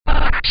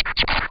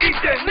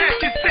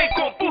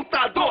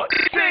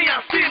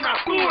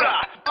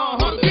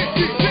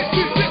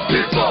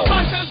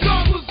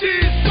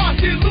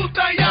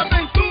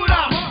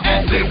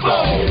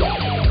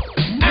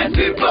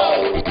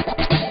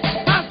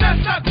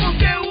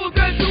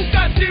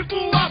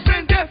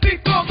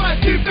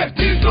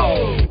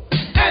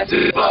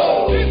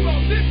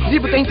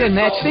Zeebo tem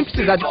internet sem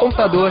precisar de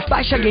computador,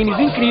 baixa games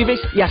incríveis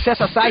e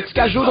acessa sites que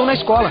ajudam na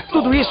escola.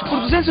 Tudo isso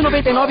por R$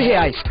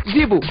 299.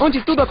 Zeebo,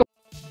 onde tudo acontece.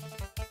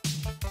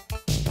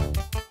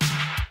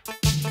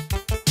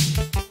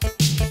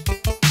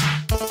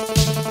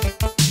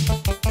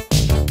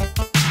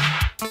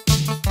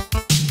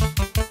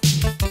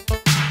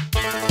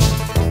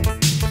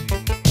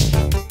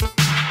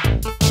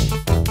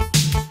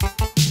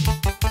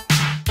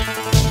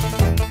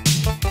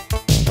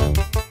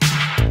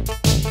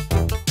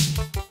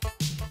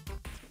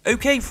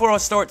 Okay, before I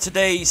start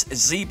today's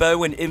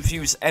Zeebo and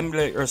Infuse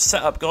Emulator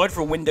setup guide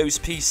for Windows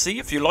PC,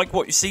 if you like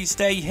what you see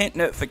today, hit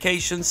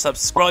notifications,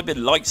 subscribe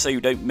and like so you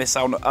don't miss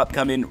out on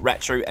upcoming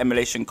retro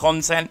emulation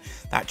content.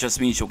 That just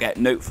means you'll get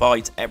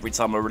notified every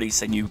time I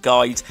release a new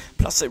guide,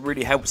 plus it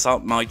really helps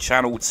out my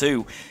channel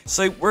too.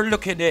 So we're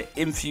looking at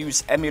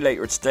Infuse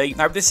Emulator today.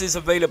 Now this is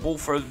available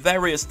for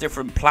various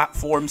different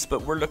platforms,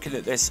 but we're looking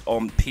at this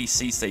on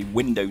PC, say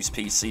Windows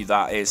PC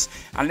that is,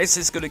 and this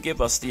is going to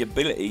give us the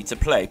ability to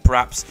play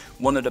perhaps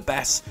one of the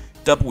best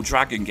Double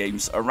Dragon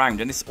games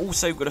around, and it's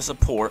also going to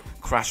support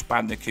Crash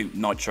Bandicoot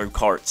Nitro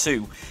Kart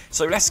 2.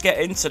 So let's get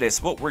into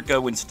this. What we're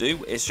going to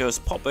do is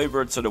just pop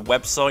over to the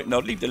website, and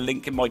I'll leave the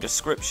link in my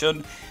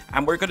description,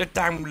 and we're going to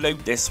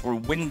download this for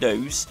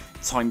Windows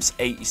times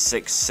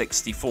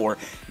 8664.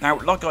 Now,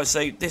 like I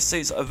say, this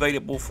is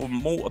available for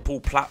multiple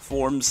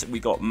platforms. We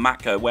got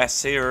Mac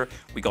OS here,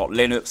 we got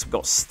Linux, we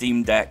got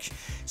Steam Deck.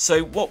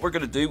 So what we're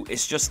going to do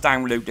is just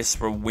download this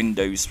for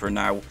Windows for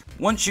now.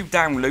 Once you've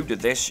downloaded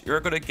this, you're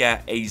going to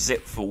get a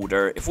zip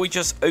folder. If we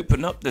just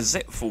open up the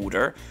zip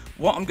folder,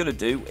 what I'm going to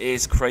do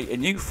is create a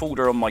new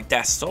folder on my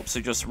desktop. So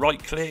just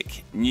right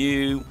click,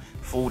 new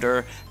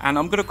folder, and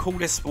I'm going to call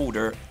this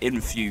folder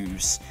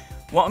Infuse.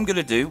 What I'm going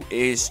to do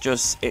is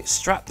just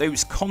extract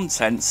those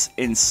contents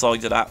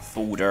inside of that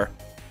folder.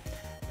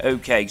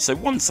 Okay, so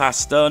once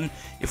that's done,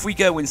 if we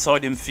go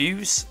inside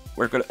Infuse,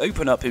 we're going to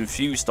open up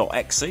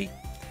infuse.exe.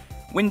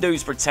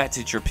 Windows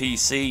protected your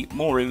PC,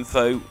 more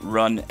info,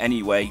 run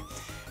anyway.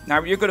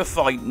 Now you're going to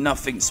find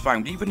nothing's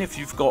found. Even if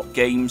you've got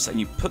games and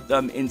you put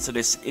them into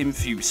this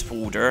Infuse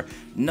folder,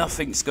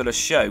 nothing's going to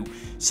show.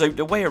 So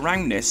the way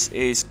around this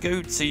is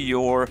go to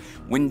your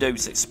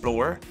Windows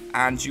Explorer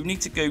and you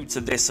need to go to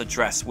this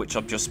address which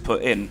I've just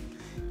put in.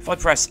 If I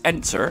press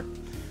enter,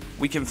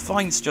 we can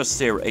find just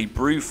here a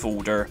brew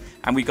folder,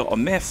 and we got a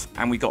myth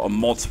and we got a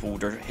mods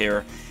folder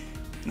here.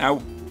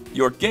 Now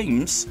your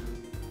games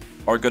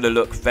are going to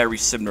look very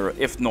similar,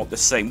 if not the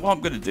same. What I'm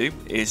going to do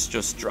is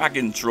just drag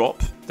and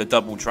drop the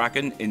Double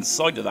Dragon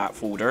inside of that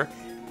folder,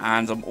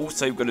 and I'm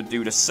also going to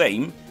do the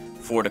same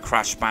for the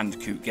Crash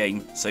Bandicoot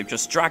game. So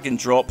just drag and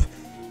drop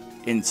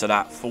into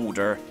that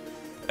folder.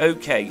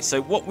 Okay,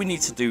 so what we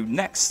need to do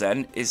next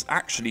then is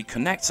actually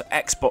connect an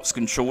Xbox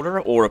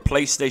controller or a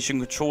PlayStation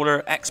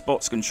controller.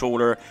 Xbox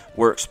controller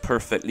works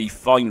perfectly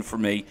fine for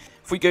me.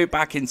 If we go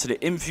back into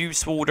the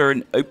Infuse folder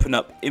and open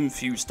up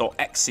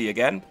infuse.exe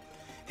again,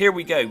 here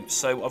we go.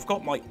 So I've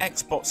got my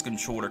Xbox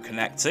controller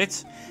connected,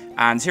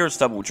 and here's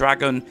Double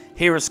Dragon,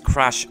 here's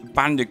Crash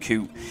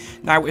Bandicoot.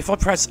 Now if I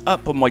press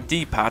up on my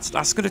D-pad,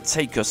 that's going to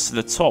take us to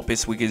the top.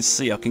 As we can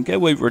see, I can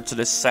go over to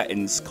the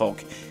settings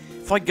cog.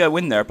 If I go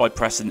in there by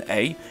pressing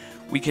A,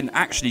 we can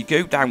actually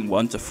go down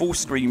one to full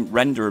screen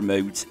render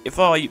mode. If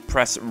I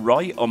press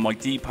right on my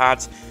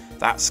D-pad,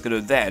 that's going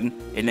to then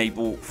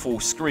enable full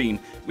screen.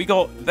 We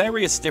got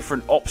various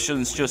different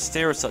options just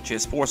here, such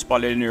as force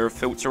bilinear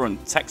filter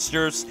and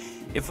textures.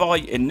 If I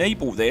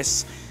enable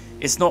this,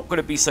 it's not going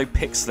to be so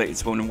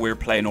pixelated when we're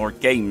playing our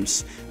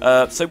games.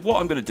 So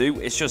what I'm going to do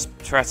is just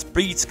press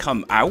B to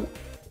come out,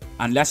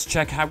 and let's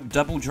check out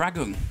Double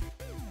Dragon.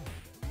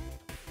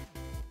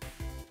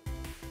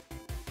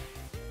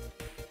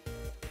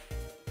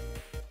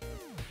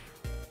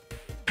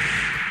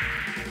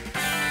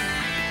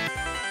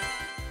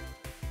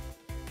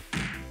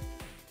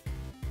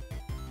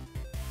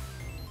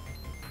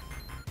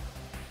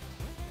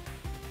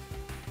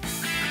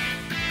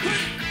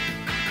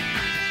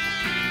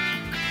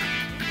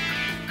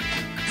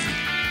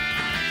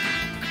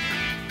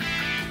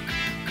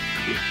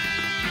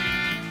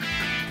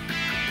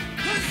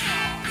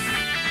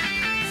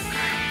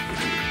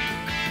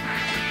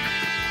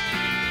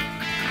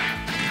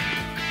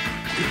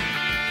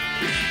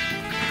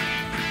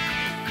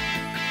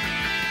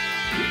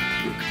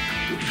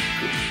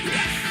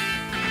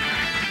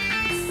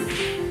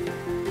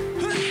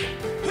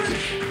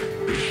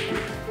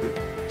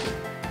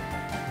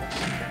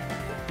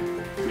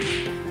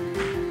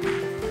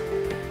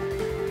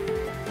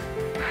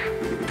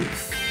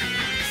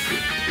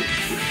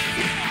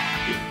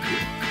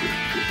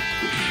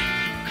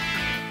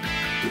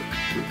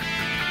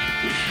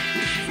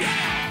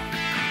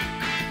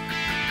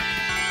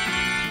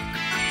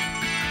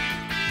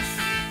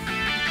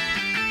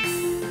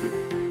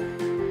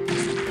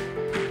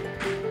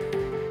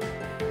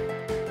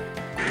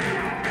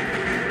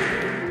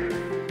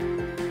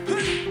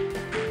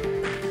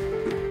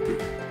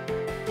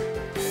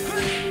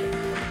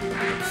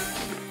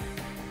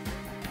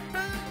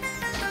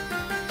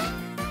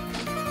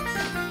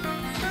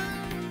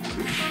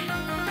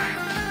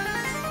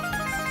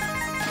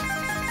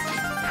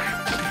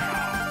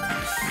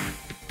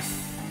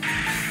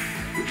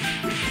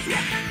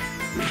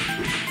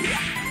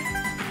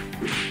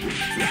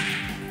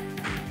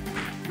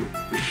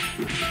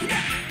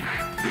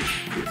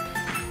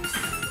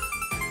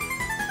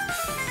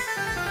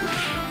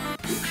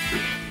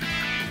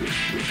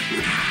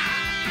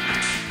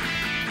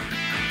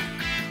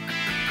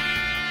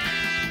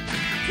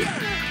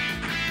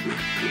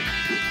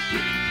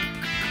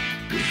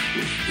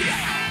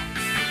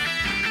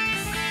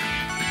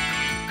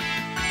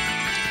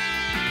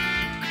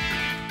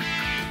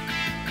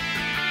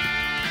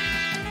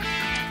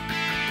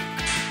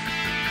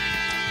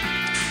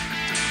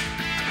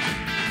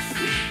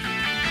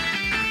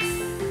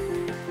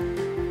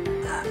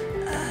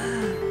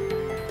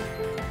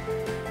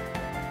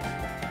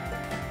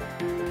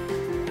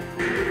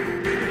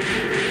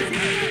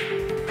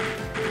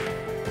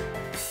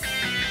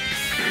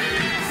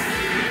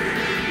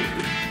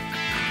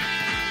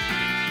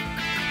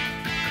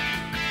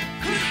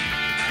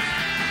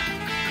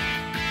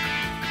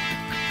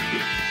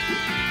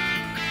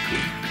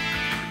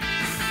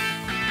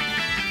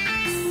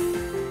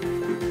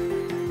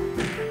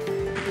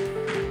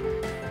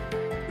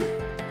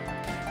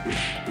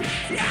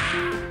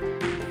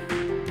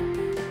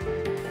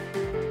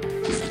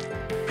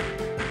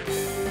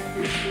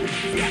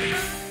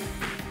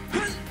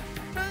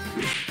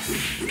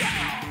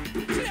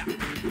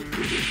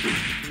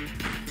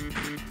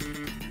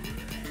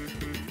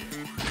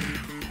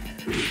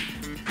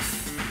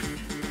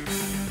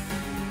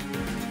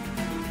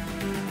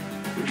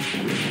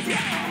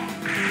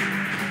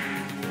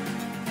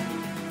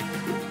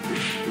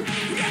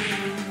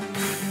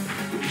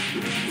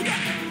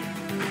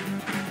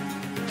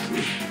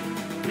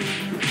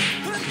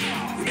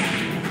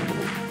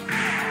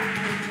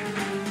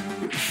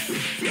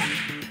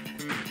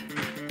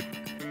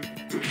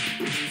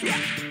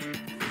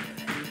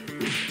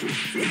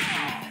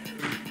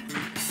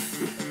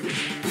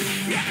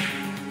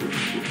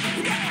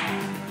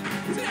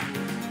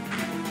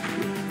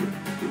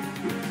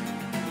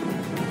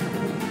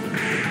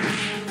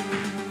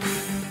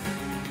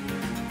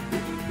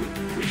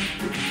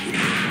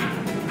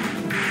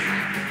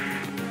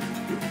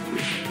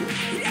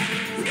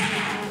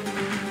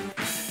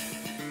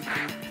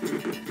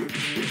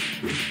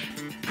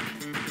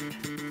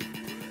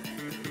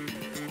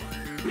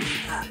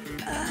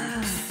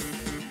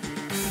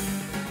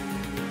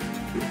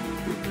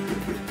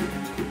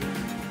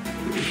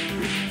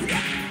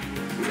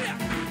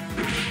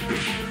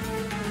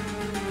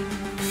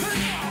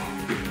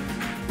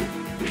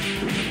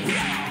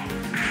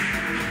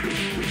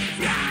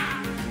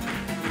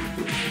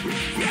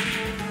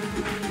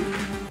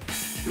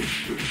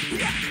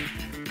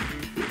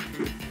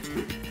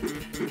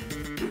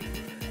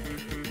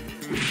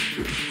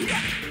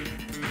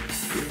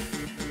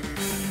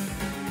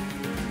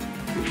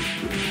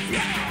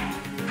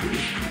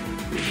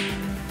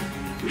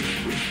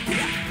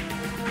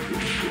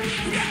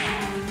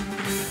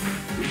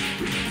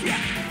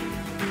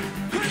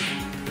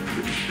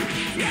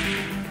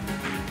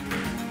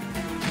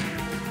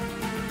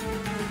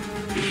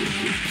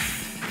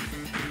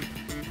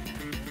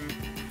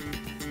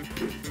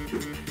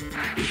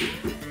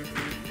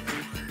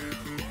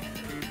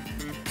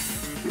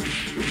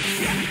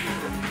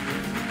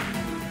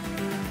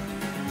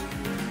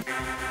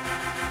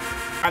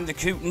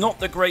 Bandicoot, not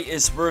the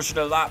greatest version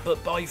of that,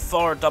 but by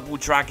far Double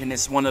Dragon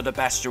is one of the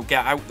best you'll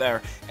get out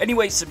there.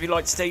 Anyways, if you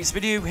liked today's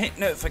video, hit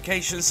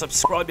notifications,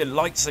 subscribe and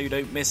like so you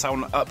don't miss out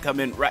on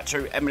upcoming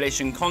retro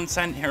emulation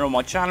content here on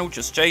my channel,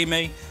 just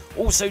Jamie.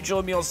 Also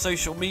join me on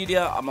social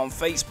media, I'm on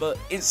Facebook,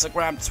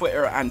 Instagram,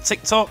 Twitter and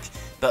TikTok.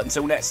 But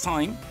until next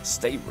time,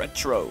 stay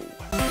retro.